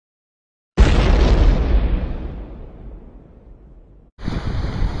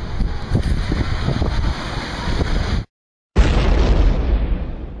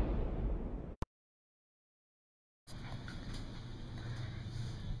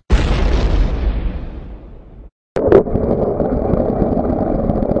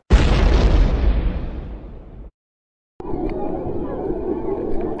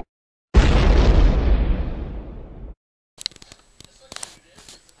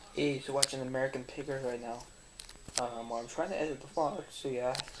Hey, so watching American Picker right now. Well, I'm trying to edit the vlog, so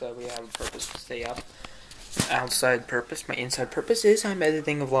yeah, so we have a purpose to stay up. Outside purpose, my inside purpose is I'm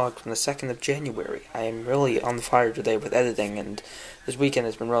editing a vlog from the 2nd of January. I am really on fire today with editing, and this weekend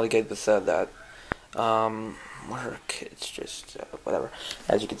has been really good with that. Work, it's just, whatever.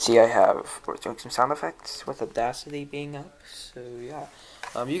 As you can see, we're doing some sound effects with Audacity being up, so yeah.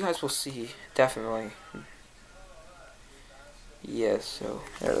 You guys will see, definitely. Yeah, so,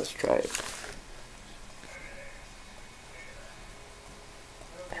 here, let's try it.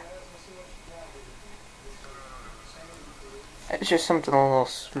 It's just something a little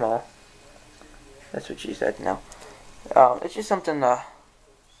small. That's what she said. No, it's just something.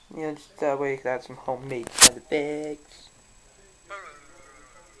 Just that way you can add some homemade kind of bags.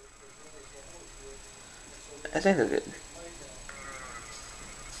 I think they're good.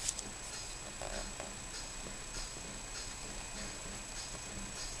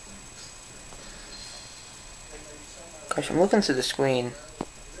 Gosh, I'm looking to the screen.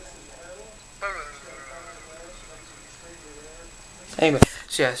 Anyway,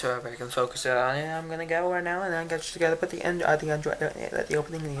 so yeah, so I can focus it on it. I'm gonna go right now, and then I just gotta put the end, the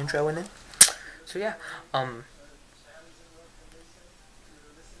opening, and the intro in it. So yeah, I'm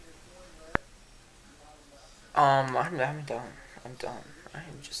done. I'm done. I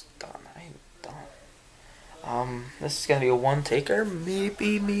am just done. I am done. This is gonna be a one taker.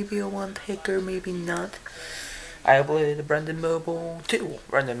 Maybe a one taker. Maybe not. I uploaded the two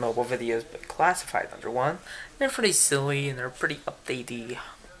Brendan Mobile videos, but classified under one. They're pretty silly and they're pretty updatey,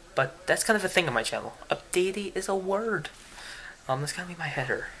 but that's kind of a thing on my channel. Updatey is a word. That's gonna be my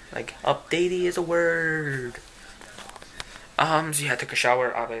header. Like, updatey is a word. So yeah, I took a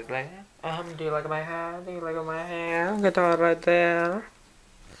shower, obviously. Do you like my hair? Do you like my hair? Guitar right there.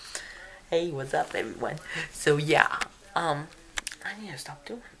 Hey, what's up, everyone? So yeah, I need to stop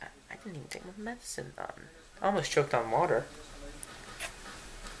doing that. I didn't even take my medicine. I almost choked on water.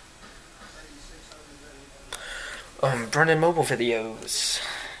 Brendan Mobile videos.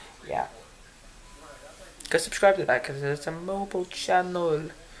 Yeah. Go subscribe to that because it's a mobile channel.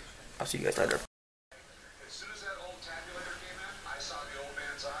 I'll see you guys later. As soon as that old tabulator came in, I saw the old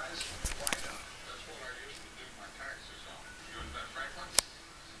man's eyes light up. That's what I used to do my taxes on. You and Ben Franklin?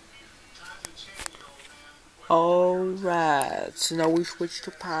 Times have changed, old man. Alright, so now we switch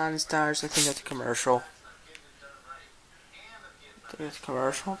to Pawn Stars. I think that's a commercial. I think it's a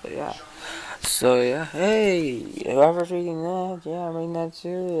commercial, but yeah. So yeah, hey, whoever's reading that, yeah, I'm reading that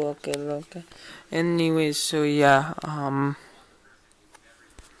too. Okay. Anyways, so yeah,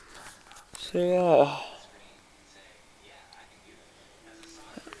 so yeah,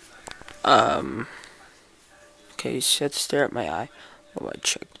 okay, you should stare at my eye while I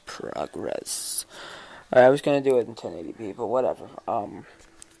check progress. I was gonna do it in 1080p, but whatever.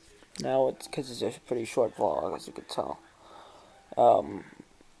 Now it's because it's a pretty short vlog, as you can tell.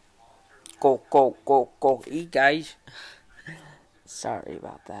 Go, eat, guys. Sorry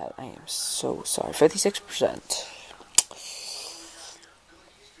about that. I am so sorry. 56%.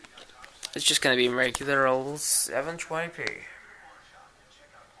 It's just gonna be regular old 720p.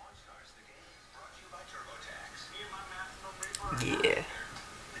 Yeah.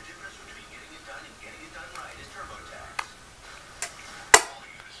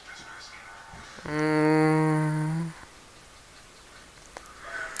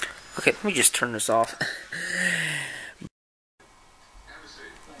 Okay, let me just turn this off.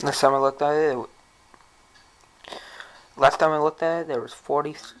 Last time I looked at it, there was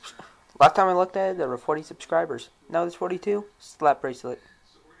 40. Last time I looked at it, there were 40 subscribers. Now there's 42. Slap bracelet.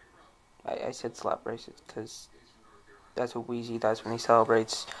 I said slap bracelet because that's what Wheezy does when he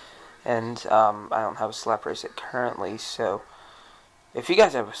celebrates. And I don't have a slap bracelet currently, so if you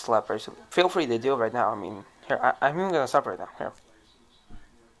guys have a slap bracelet, feel free to do it right now. I mean, here, I'm even going to stop right now. Here.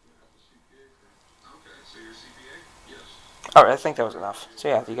 Alright, I think that was enough. So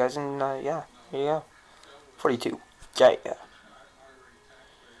yeah, you guys in, yeah, here you go. 42. Yeah.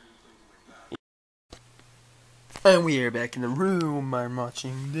 And we are back in the room. I'm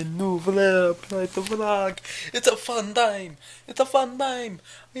watching the new vlog, like the vlog. It's a fun time.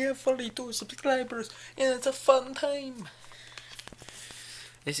 We have 42 subscribers, and it's a fun time.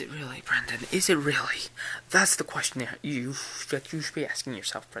 Is it really, Brendan? Is it really? That's the question that you should be asking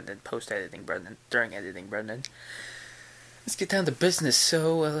yourself, Brendan. Post-editing, Brendan. During editing, Brendan. Let's get down to business.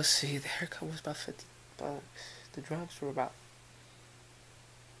 So, let's see. The haircut was about $50. The drugs were about...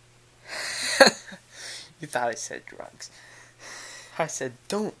 You thought I said drugs. I said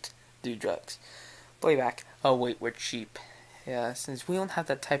don't do drugs. Playback. Oh wait, we're cheap. Yeah, since we don't have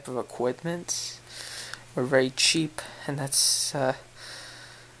that type of equipment, we're very cheap, and that's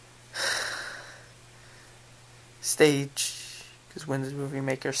stage, because Windows Movie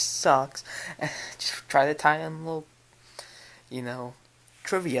Maker sucks. Just try to tie in a little,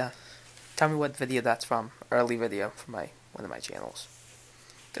 trivia. Tell me what video that's from. Early video from one of my channels.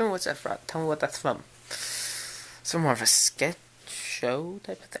 Tell me what's that from. Tell me what that's from. Some more of a sketch show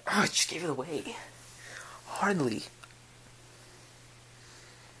type of thing. Oh, I just gave it away. Hardly.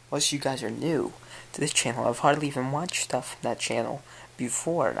 Unless you guys are new to this channel, I've hardly even watched stuff from that channel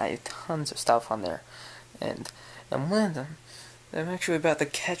before, and I have tons of stuff on there. And one of them, I'm actually about to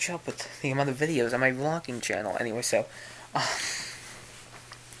catch up with the amount of videos on my vlogging channel. Anyway, so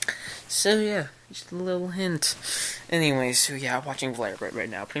yeah, just a little hint. Anyway, so yeah, I'm watching Vlad right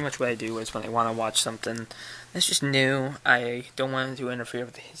now. Pretty much what I do is when I want to watch something that's just new, I don't want to interfere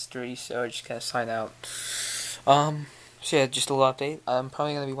with the history, so I just kind of sign out. So yeah, just a little update. I'm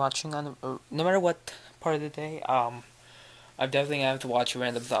probably going to be watching on, no matter what part of the day, I'm definitely going to have to watch a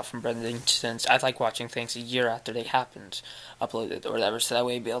random thought from Brendan, since I like watching things a year after they happened, uploaded, or whatever, so that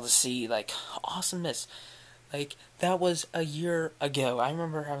way I'll be able to see, like, awesomeness. Like, that was a year ago. I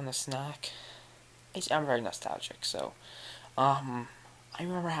remember having a snack. I'm very nostalgic, so, I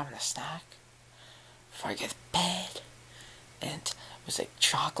remember having a snack before I get to bed, and it was, like,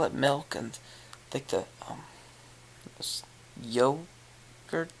 chocolate milk, and, like, the, those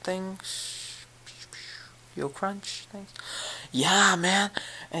yogurt things, Yo Crunch things. Yeah, man.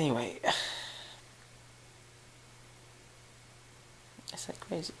 Anyway, it's like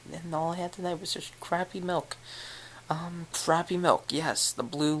crazy. And all I had tonight was just crappy milk. Crappy milk. Yes, the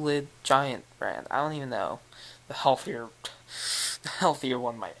Blue Lid Giant brand. I don't even know the healthier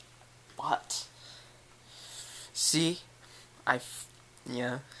one. My butt. See,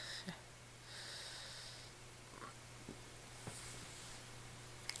 yeah.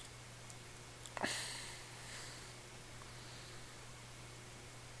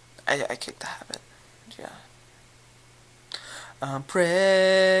 I kicked the habit. Yeah. I'm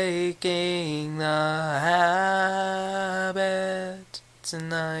breaking the habit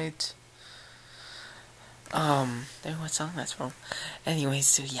tonight. What song that's from? Anyways,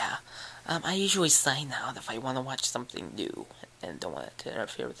 so yeah. I usually sign out if I want to watch something new and don't want it to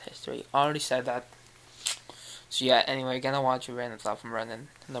interfere with history. I already said that. So yeah, anyway, gonna watch a random thought from Brendan,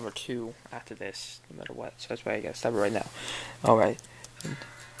 number 2 after this, no matter what. So that's why I gotta stop it right now. Alright.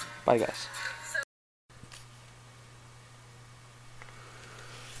 Bye, guys.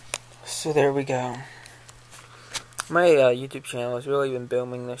 So there we go. My YouTube channel has really been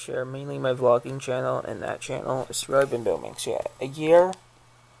booming this year. Mainly my vlogging channel, and that channel has really been booming. So yeah, a year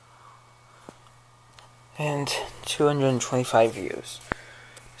and 225 views.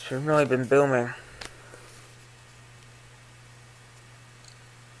 It's really been booming.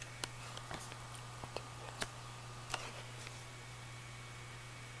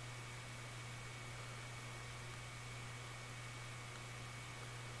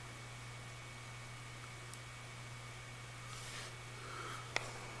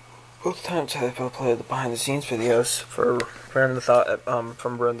 Both times I've uploaded the behind the scenes videos for Random Thought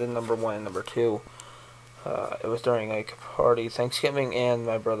from Brendan number 1 and number 2. It was during like a party, Thanksgiving, and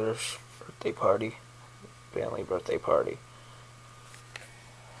my brother's birthday party, family birthday party.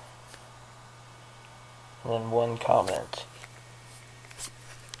 And then one comment.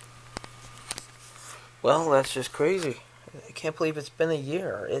 Well, that's just crazy. I can't believe it's been a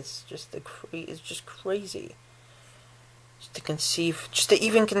year. It's just crazy. Just to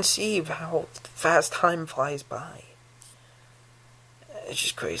even conceive how fast time flies by. It's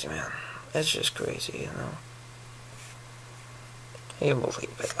just crazy, man. It's just crazy, you know. I can't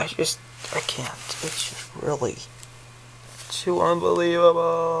believe it. I can't. It's just really too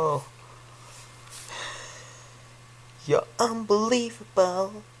unbelievable. You're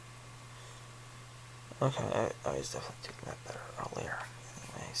unbelievable. Okay, I was definitely doing that better earlier.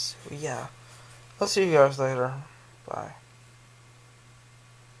 Anyways, so yeah. I'll see you guys later. Bye.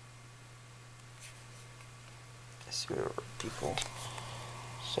 I see where people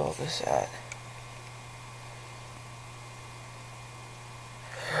saw this ad.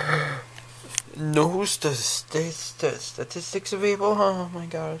 No statistics of people? Oh my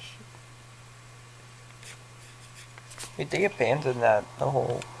gosh. Wait, they abandoned that. The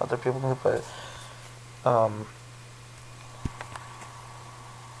whole other people can put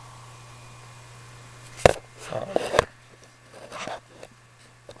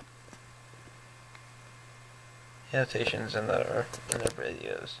annotations in their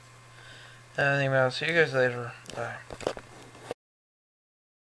videos. Anyway, I'll see you guys later. Bye.